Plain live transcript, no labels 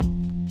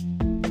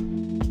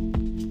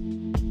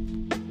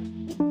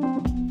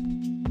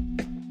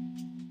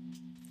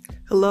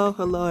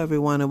Hello,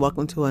 everyone, and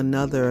welcome to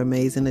another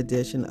amazing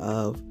edition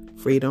of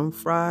Freedom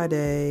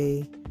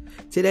Friday.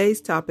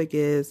 Today's topic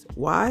is,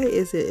 why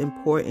is it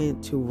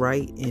important to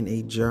write in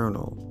a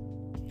journal?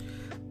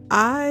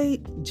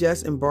 I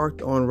just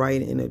embarked on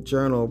writing in a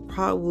journal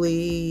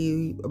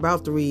probably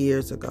about 3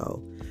 years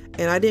ago,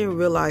 and I didn't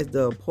realize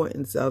the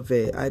importance of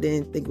it. I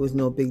didn't think it was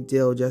no big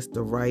deal just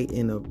to write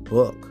in a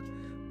book.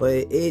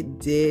 But it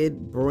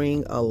did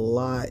bring a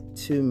lot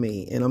to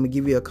me. And I'm going to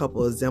give you a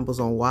couple of examples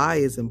on why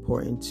it's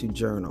important to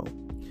journal.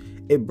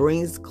 It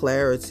brings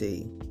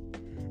clarity.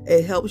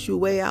 It helps you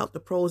weigh out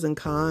the pros and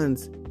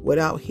cons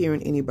without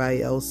hearing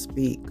anybody else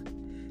speak.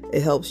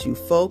 It helps you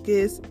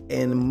focus.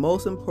 And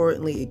most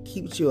importantly, it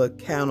keeps you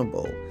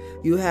accountable.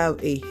 You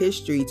have a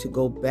history to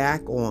go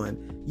back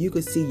on. You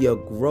can see your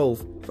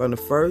growth from the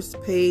first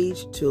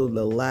page to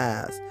the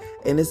last.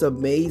 And it's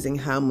amazing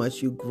how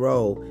much you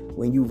grow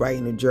when you write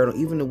in a journal.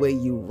 Even the way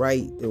you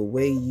write, the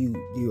way you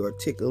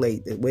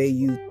articulate, the way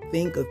you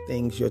think of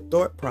things, your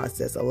thought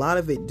process, a lot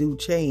of it do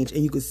change.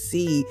 And you can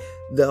see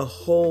the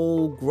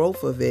whole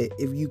growth of it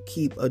if you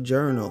keep a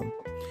journal.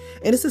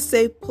 And it's a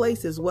safe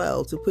place as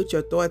well to put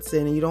your thoughts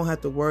in, and you don't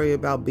have to worry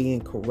about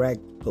being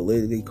correct,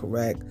 politically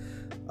correct,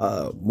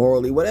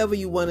 morally, whatever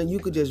you want, and you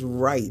could just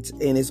write,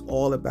 and it's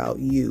all about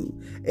you.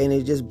 And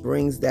it just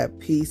brings that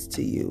peace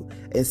to you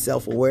and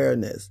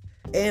self-awareness.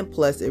 And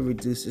plus, it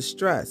reduces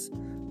stress.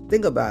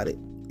 Think about it.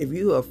 If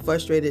you are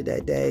frustrated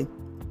that day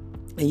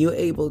and you're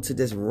able to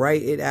just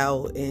write it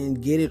out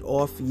and get it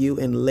off you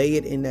and lay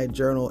it in that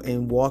journal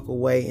and walk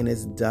away and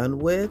it's done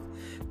with,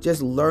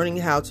 just learning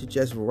how to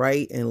just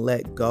write and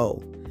let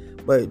go.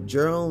 But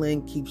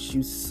journaling keeps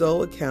you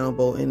so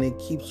accountable, and it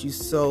keeps you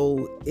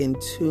so in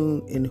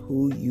tune in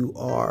who you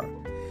are.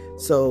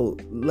 So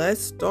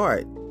let's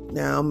start.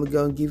 Now I'm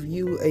going to give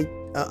you a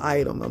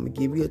item. I'm going to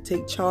give you a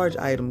take charge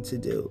item to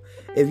do.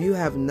 If you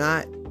have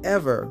not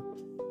ever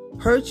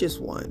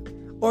purchased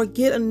one, or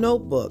get a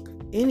notebook,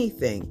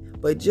 anything,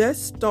 but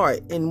just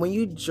start. And when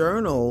you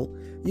journal,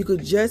 you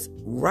could just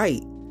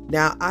write.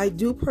 Now, I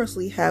do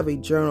personally have a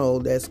journal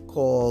that's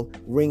called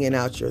Wringing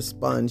Out Your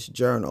Sponge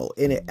Journal,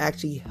 and it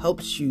actually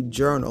helps you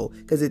journal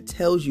because it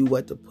tells you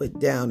what to put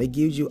down. It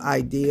gives you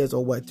ideas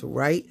on what to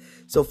write.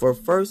 So for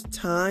first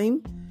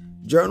time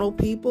journal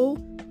people,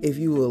 if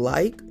you would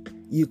like,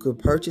 you could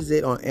purchase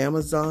it on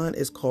Amazon.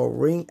 It's called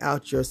Wring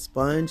Out Your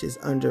Sponge. It's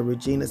under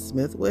Regina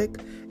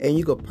Smithwick, and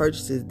you could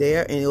purchase it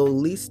there, and it'll at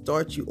least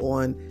start you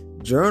on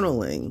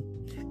journaling.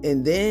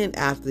 And then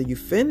after you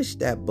finish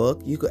that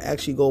book, you could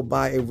actually go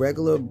buy a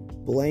regular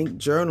blank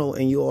journal,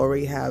 and you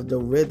already have the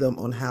rhythm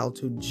on how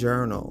to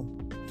journal.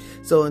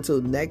 So until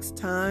next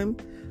time,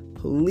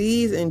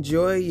 please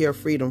enjoy your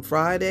Freedom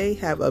Friday.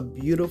 Have a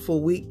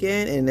beautiful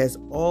weekend. And as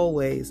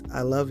always,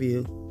 I love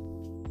you.